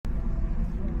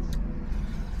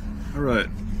All right.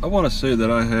 I want to say that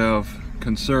I have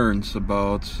concerns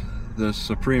about this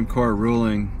Supreme Court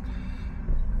ruling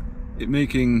it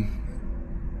making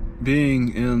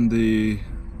being in the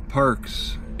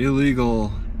parks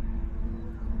illegal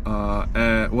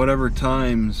at whatever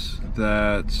times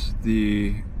that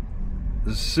the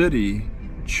city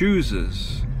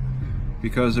chooses,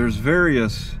 because there's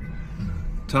various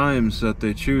times that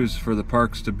they choose for the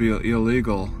parks to be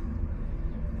illegal.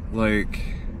 Like,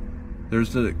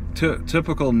 there's the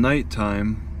typical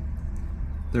nighttime,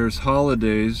 there's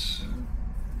holidays,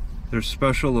 there's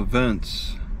special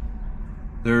events,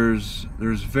 there's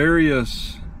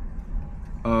various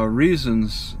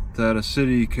reasons that a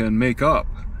city can make up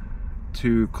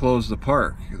to close the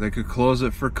park. They could close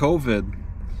it for COVID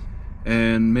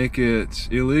and make it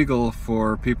illegal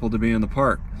for people to be in the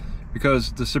park,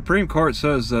 because the Supreme Court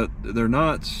says that they're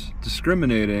not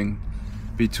discriminating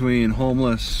between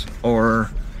homeless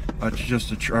or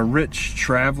just a rich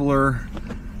traveler,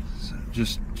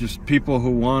 just people who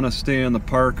want to stay in the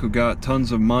park, who got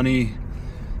tons of money,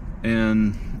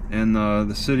 and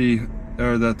the city,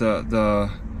 or that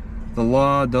the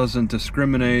law doesn't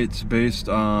discriminate based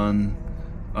on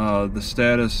the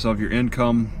status of your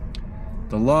income.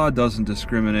 The law doesn't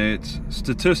discriminate.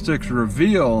 Statistics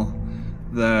reveal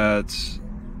that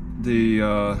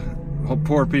the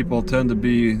poor people tend to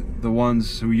be the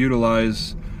ones who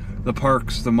utilize the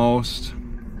parks the most.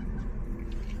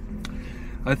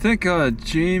 I think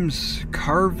James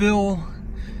Carville,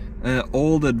 an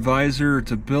old advisor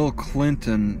to Bill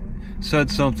Clinton, said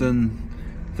something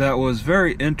that was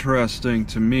very interesting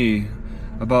to me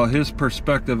about his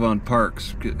perspective on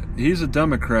parks. He's a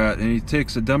Democrat, and he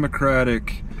takes a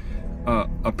democratic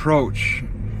approach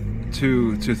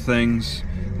to things,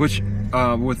 which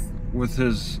with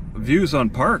his views on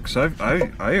parks,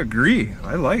 I agree.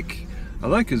 I like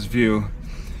his view.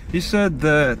 He said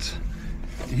that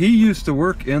he used to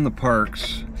work in the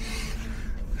parks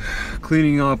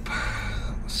cleaning up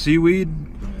seaweed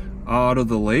out of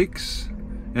the lakes,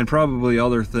 and probably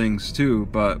other things too,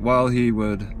 but while he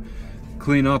would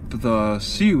clean up the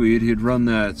seaweed, he'd run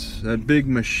that big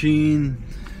machine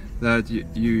that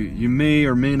you may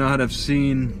or may not have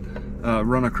seen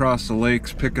run across the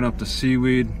lakes picking up the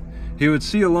seaweed. He would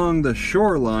see along the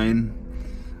shoreline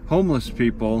homeless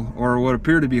people, or what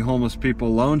appear to be homeless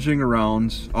people, lounging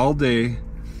around all day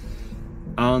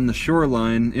on the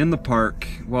shoreline in the park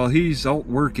while he's out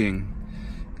working.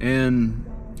 And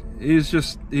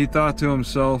he thought to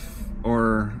himself,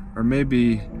 or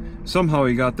maybe somehow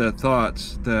he got that thought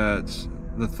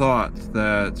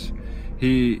that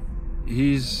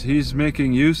he's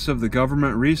making use of the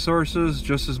government resources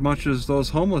just as much as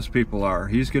those homeless people are.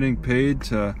 He's getting paid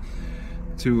to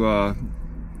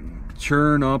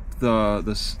churn up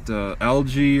the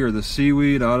algae or the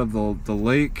seaweed out of the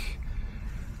lake,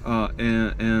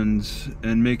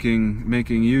 and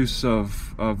making use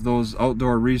of those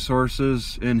outdoor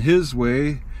resources in his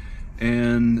way,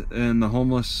 and the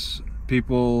homeless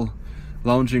people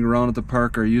lounging around at the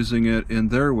park are using it in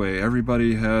their way.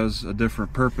 Everybody has a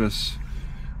different purpose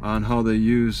on how they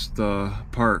use the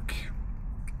park.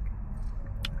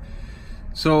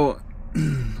 So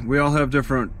we all have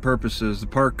different purposes. The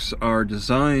parks are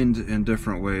designed in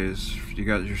different ways. You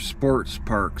got your sports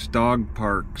parks, dog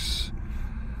parks,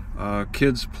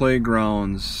 kids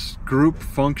playgrounds, group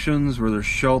functions where there's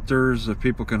shelters that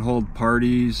people can hold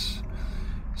parties.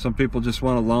 Some people just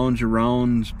want to lounge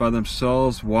around by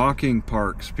themselves. Walking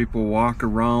parks, people walk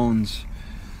around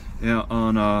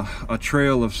on a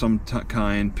trail of some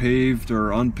kind, paved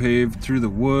or unpaved, through the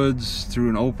woods, through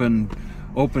an open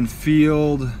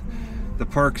field. The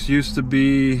parks used to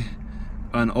be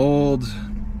an old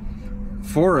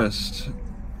forest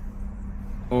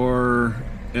or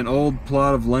an old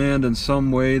plot of land in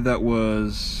some way that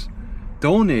was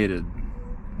donated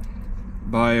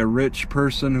by a rich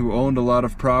person who owned a lot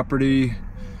of property,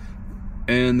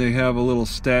 and they have a little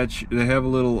statue, they have a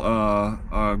little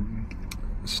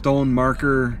stone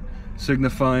marker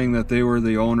signifying that they were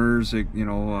the owners. I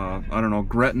don't know,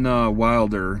 Gretna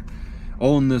Wilder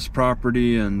owned this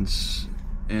property and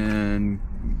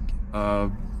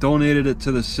donated it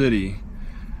to the city,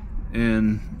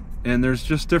 and there's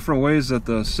just different ways that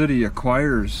the city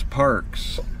acquires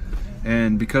parks,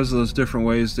 and because of those different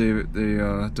ways, they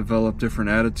develop different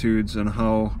attitudes and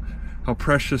how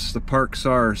precious the parks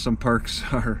are. Some parks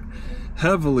are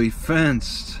heavily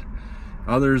fenced,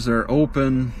 others are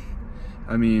open.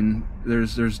 I mean,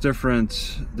 there's different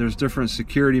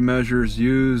security measures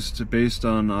used based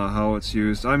on how it's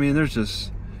used. I mean, there's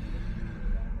just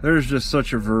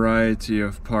such a variety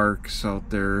of parks out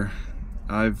there.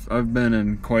 I've been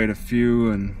in quite a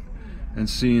few, and and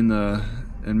seeing the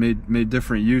and made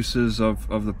different uses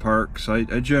of the parks. I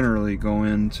generally go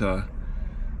in to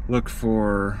look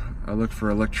for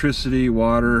electricity,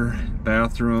 water,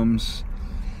 bathrooms.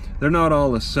 They're not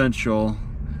all essential,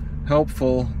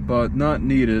 helpful, but not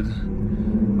needed.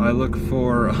 I look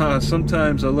for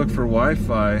sometimes I look for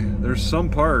Wi-Fi. There's some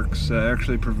parks that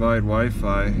actually provide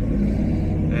Wi-Fi,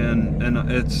 and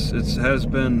it has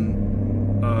been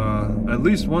at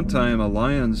least one time a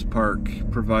Lions Park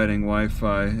providing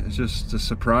Wi-Fi. It's just a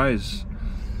surprise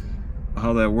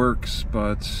how that works,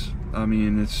 but I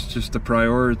mean, it's just the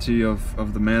priority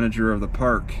of the manager of the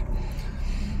park.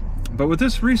 But with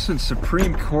this recent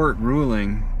Supreme Court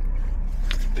ruling,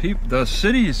 the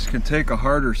cities can take a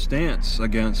harder stance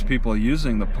against people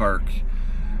using the park.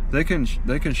 They can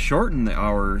shorten the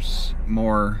hours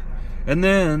more, and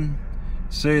then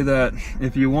say that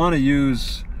if you want to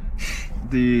use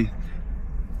the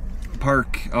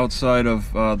park outside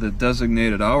of the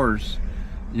designated hours,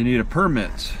 you need a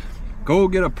permit. Go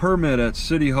get a permit at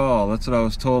City Hall. That's what I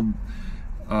was told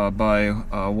by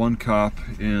one cop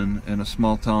in a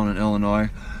small town in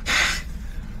Illinois.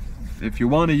 If you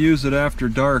want to use it after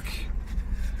dark,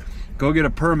 go get a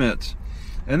permit.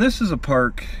 And this is a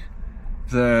park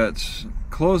that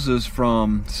closes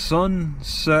from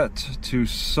sunset to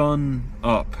sun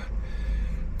up.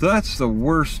 That's the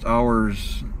worst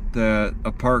hours that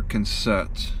a park can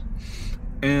set,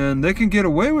 and they can get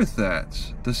away with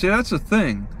that. To see, that's the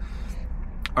thing.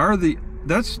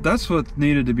 That's what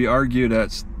needed to be argued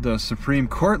at the Supreme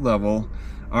Court level,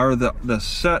 are the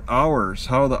set hours,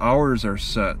 how the hours are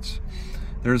set.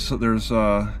 There's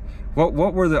what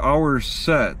were the hours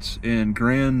set in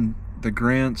the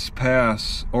Grants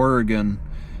Pass, Oregon,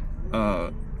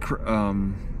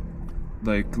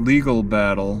 like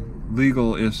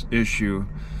legal issue?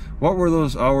 What were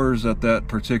those hours at that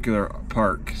particular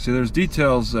park? See, there's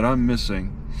details that I'm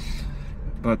missing.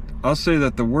 But I'll say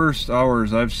that the worst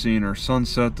hours I've seen are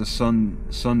sunset to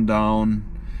sundown,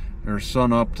 or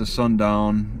sun up to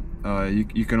sundown.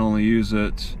 You can only use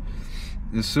it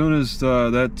as soon as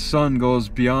that sun goes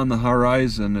beyond the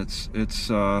horizon. That's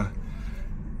the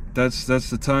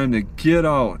time to get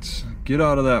out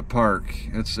of that park.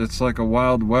 It's like a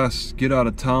Wild West, get out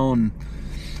of town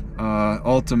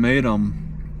ultimatum.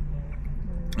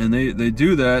 And they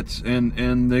do that,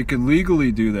 and they can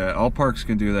legally do that. All parks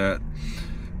can do that.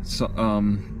 So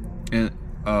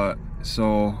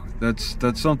so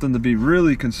that's something to be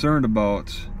really concerned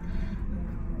about.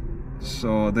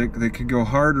 So they could go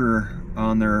harder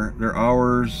on their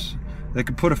hours. They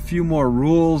could put a few more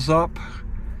rules up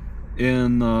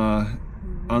in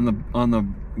on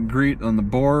the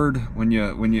board when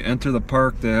you enter the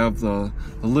park. They have the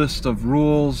list of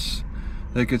rules.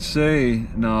 They could say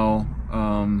now,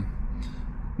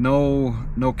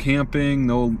 no camping,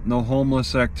 no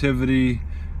homeless activity.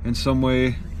 In some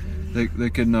way, they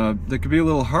could be a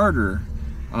little harder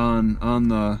on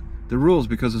the rules,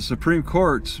 because the Supreme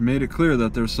Court made it clear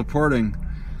that they're supporting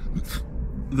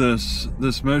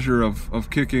this measure of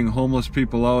kicking homeless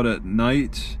people out at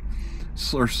night,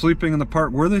 or sleeping in the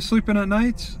park. Were they sleeping at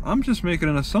night? I'm just making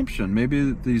an assumption.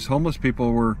 Maybe these homeless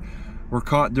people were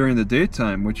caught during the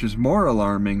daytime, which is more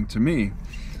alarming to me.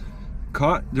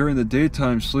 Caught during the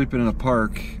daytime sleeping in a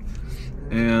park,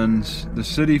 and the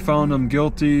city found them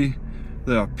guilty.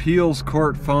 The appeals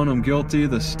court found them guilty.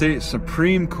 The state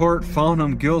Supreme Court found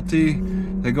them guilty.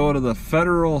 They go to the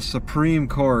federal Supreme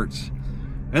Court,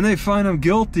 and they find them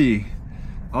guilty.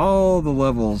 All the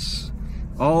levels,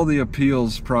 all the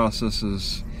appeals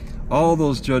processes, all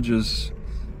those judges,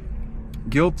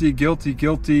 guilty.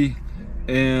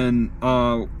 And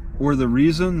were the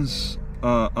reasons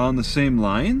on the same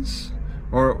lines?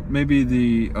 Or maybe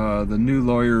the new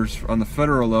lawyers on the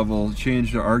federal level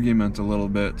changed their argument a little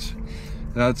bit.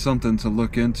 That's something to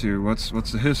look into. What's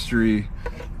the history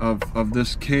of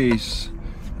this case?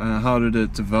 How did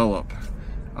it develop?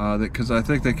 Because I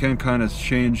think they can kind of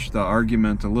change the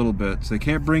argument a little bit. They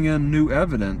can't bring in new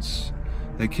evidence.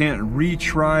 They can't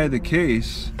retry the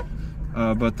case,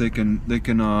 but they can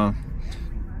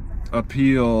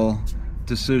appeal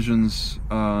decisions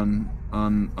on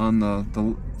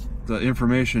the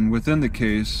information within the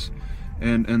case,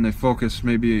 and they focus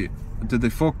maybe. Did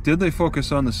they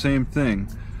focus on the same thing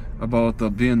about the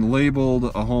being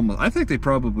labeled a homeless? I think they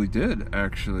probably did,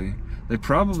 actually. They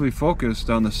probably focused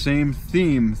on the same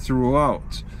theme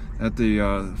throughout, at the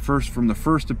from the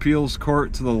first appeals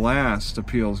court to the last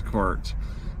appeals court.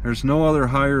 There's no other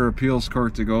higher appeals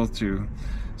court to go to,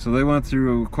 so they went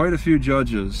through quite a few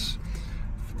judges.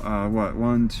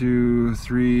 One, two,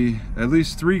 three, at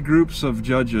least 3 groups of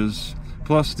judges,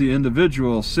 plus the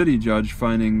individual city judge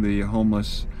finding the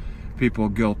homeless people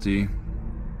guilty.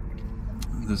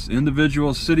 This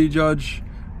individual city judge,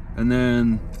 and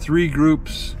then 3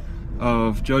 groups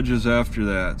of judges after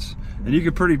that. And you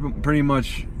could pretty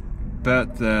much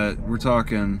bet that we're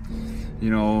talking,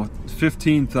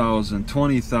 15,000,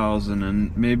 20,000,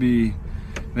 and maybe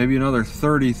another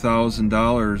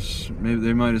 $30,000. Maybe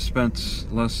they might have spent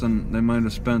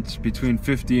between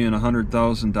 $50,000 and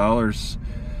 $100,000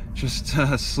 just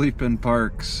sleep in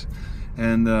parks,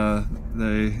 and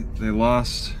they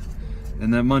lost,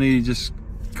 and that money just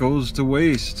goes to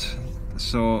waste.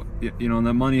 So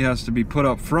that money has to be put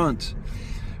up front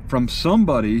from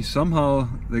somebody. Somehow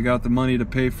they got the money to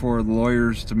pay for the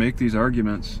lawyers to make these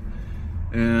arguments,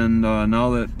 and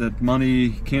now that money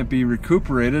can't be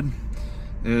recuperated,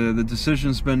 the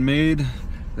decision's been made.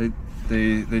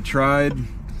 They tried,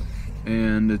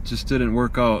 and it just didn't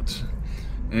work out.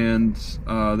 And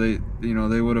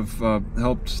they would have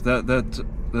helped,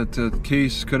 that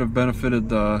case could have benefited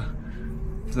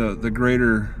the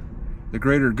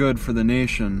greater good for the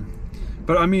nation.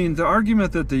 But I mean, the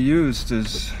argument that they used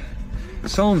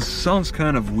sounds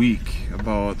kind of weak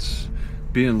about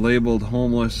being labeled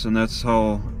homeless, and that's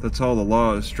how the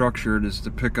law is structured, is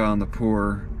to pick on the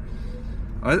poor.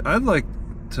 I'd like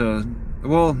to.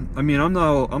 Well, I mean, I'm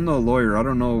no lawyer. I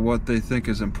don't know what they think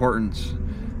is important,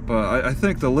 but I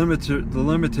think the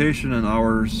limitation in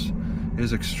hours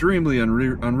is extremely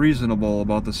unreasonable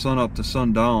about the sun up to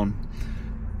sundown.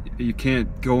 You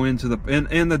can't go into the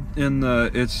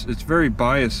it's very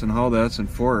biased in how that's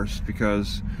enforced,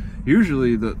 because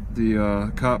usually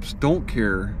the cops don't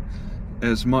care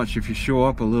as much if you show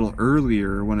up a little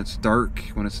earlier, when it's dark,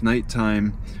 when it's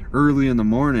nighttime, early in the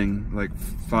morning, like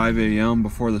 5 a.m.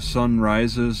 before the sun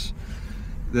rises.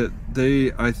 That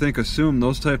they, I think, assume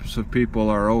those types of people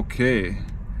are okay.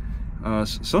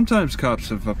 Sometimes cops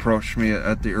have approached me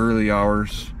at the early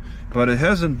hours, but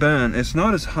it's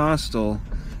not as hostile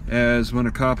as when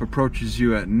a cop approaches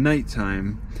you at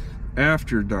nighttime,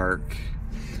 after dark,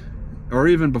 or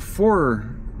even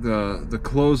before the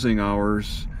closing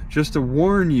hours, just to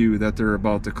warn you that they're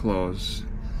about to close.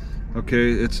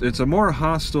 Okay, it's a more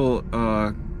hostile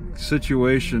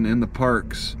situation in the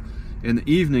parks in the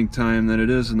evening time than it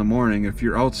is in the morning, if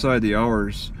you're outside the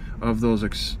hours of those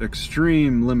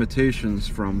extreme limitations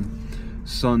from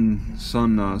sun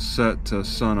set to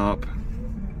sun up.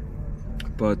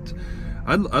 But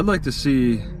I'd like to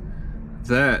see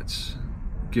that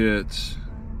get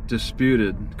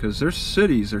disputed, because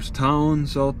there's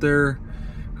towns out there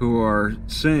who are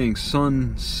saying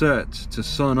sunset to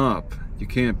sun up, you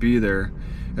can't be there,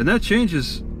 and that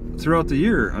changes throughout the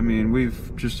year. I mean,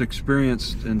 we've just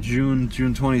experienced in June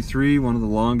 23, one of the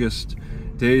longest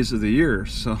days of the year.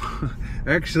 So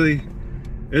actually,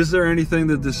 is there anything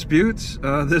to dispute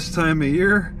this time of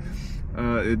year?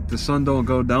 The sun don't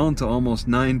go down to almost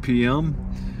 9 p.m.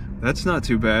 That's not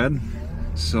too bad.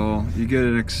 So you get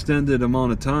an extended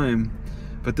amount of time.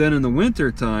 But then in the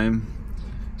winter time,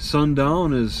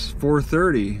 sundown is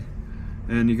 4:30,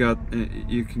 and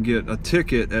you can get a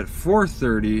ticket at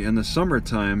 4:30 in the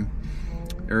summertime,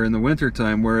 or in the winter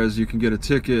time, whereas you can get a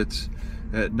ticket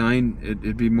at 9.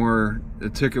 The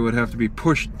ticket would have to be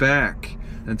pushed back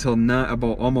until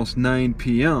about almost 9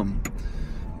 p.m.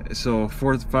 So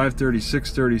 5:30,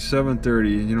 6:30,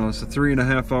 7:30, it's a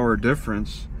 3.5 hour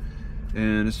difference,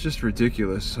 and it's just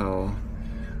ridiculous how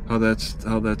that's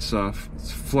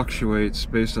fluctuates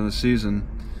based on the season.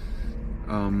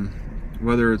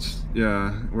 Whether it's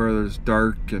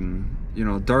dark, and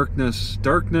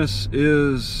darkness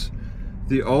is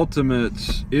the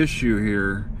ultimate issue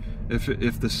here.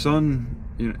 If the sun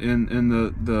in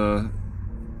the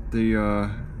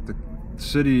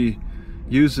city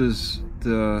uses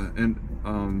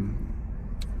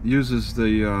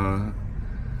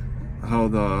how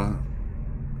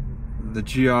the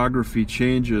geography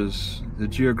changes, the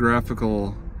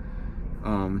geographical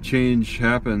change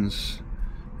happens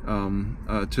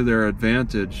to their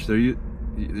advantage. That's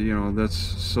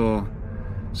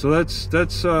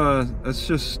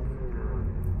just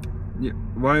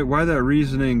why that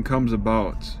reasoning comes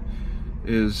about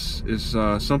is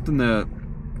something that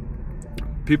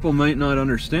people might not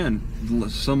understand.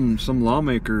 Some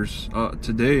lawmakers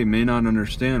today may not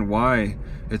understand why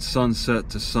it's sunset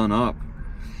to sun up.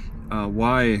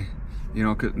 Why,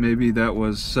 maybe that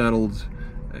was settled,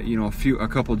 a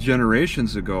couple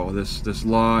generations ago, this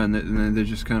law, and they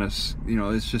just kind of,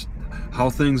 it's just how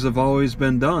things have always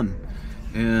been done,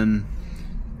 and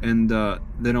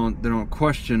they don't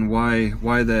question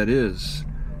why that is.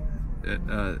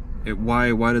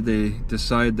 Why did they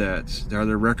decide that? Are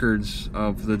there records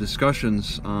of the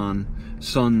discussions on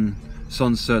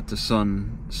sunset to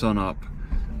sun up?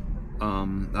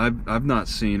 I've not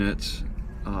seen it.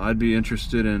 I'd be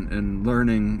interested in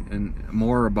learning and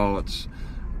more about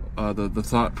the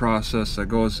thought process that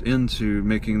goes into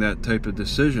making that type of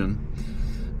decision.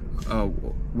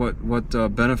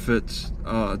 What benefits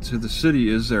to the city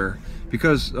is there?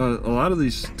 Because a lot of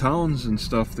these towns and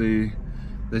stuff, they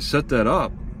set that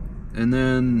up, and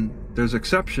then there's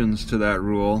exceptions to that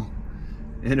rule,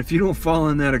 and if you don't fall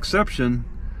in that exception,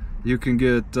 you can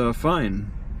get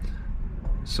fined.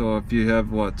 So if you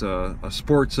have a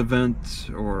sports event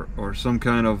or some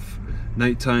kind of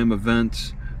nighttime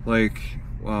event, like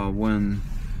when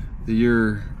the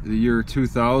year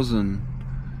 2000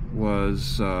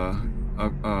 was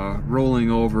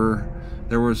rolling over,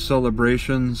 there was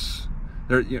celebrations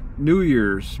there, New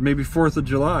Year's, maybe 4th of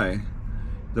July,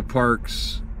 the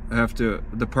parks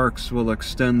will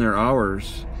extend their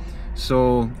hours.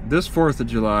 So this 4th of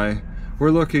July,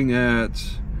 we're looking at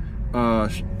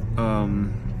a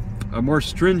more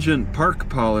stringent park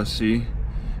policy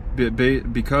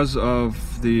because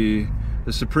of the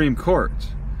Supreme Court.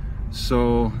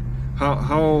 So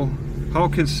how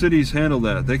can cities handle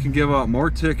that? They can give out more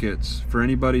tickets for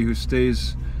anybody who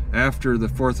stays after the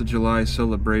 4th of July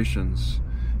celebrations.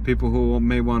 People who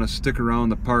may want to stick around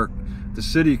the park. The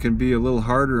city can be a little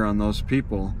harder on those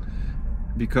people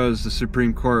because the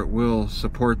Supreme Court will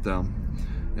support them.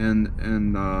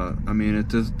 And I mean, it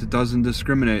doesn't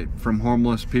discriminate from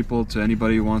homeless people to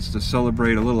anybody who wants to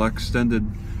celebrate a little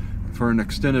for an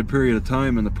extended period of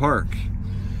time in the park.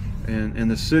 And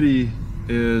the city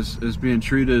is being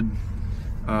treated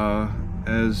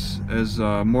as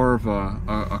more of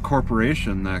a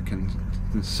corporation that can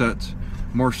set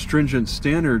more stringent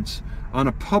standards on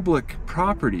a public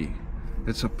property.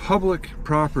 It's a public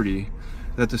property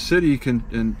that the city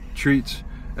can treat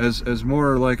as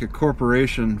more like a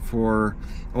corporation for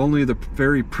only the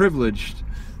very privileged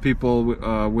people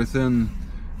within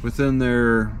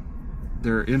their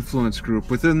influence group,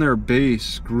 within their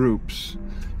base groups.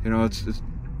 You know,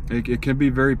 it can be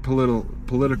very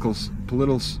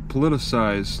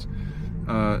politicized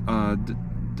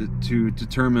to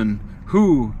determine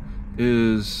who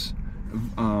is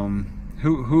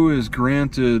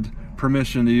granted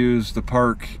permission to use the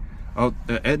park out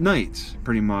at night,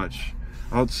 pretty much,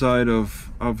 outside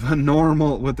of a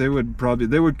normal, what they would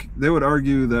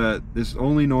argue that it's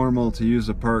only normal to use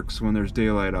the parks when there's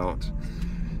daylight out.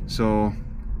 So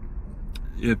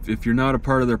if you're not a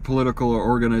part of their political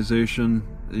organization,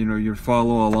 you know, you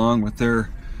follow along with their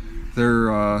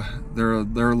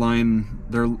line,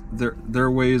 their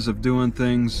ways of doing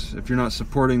things. If you're not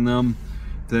supporting them,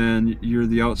 then you're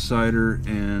the outsider,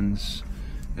 and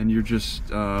you're just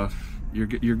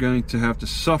you're going to have to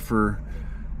suffer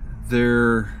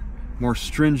their more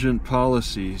stringent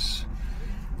policies,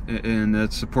 and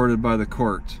that's supported by the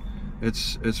court.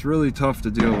 It's really tough to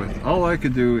deal with. All I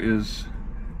could do is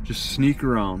just sneak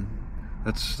around.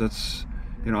 That's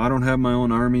you know, I don't have my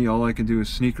own army. All I can do is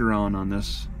sneak around on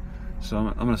this. So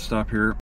I'm gonna stop here.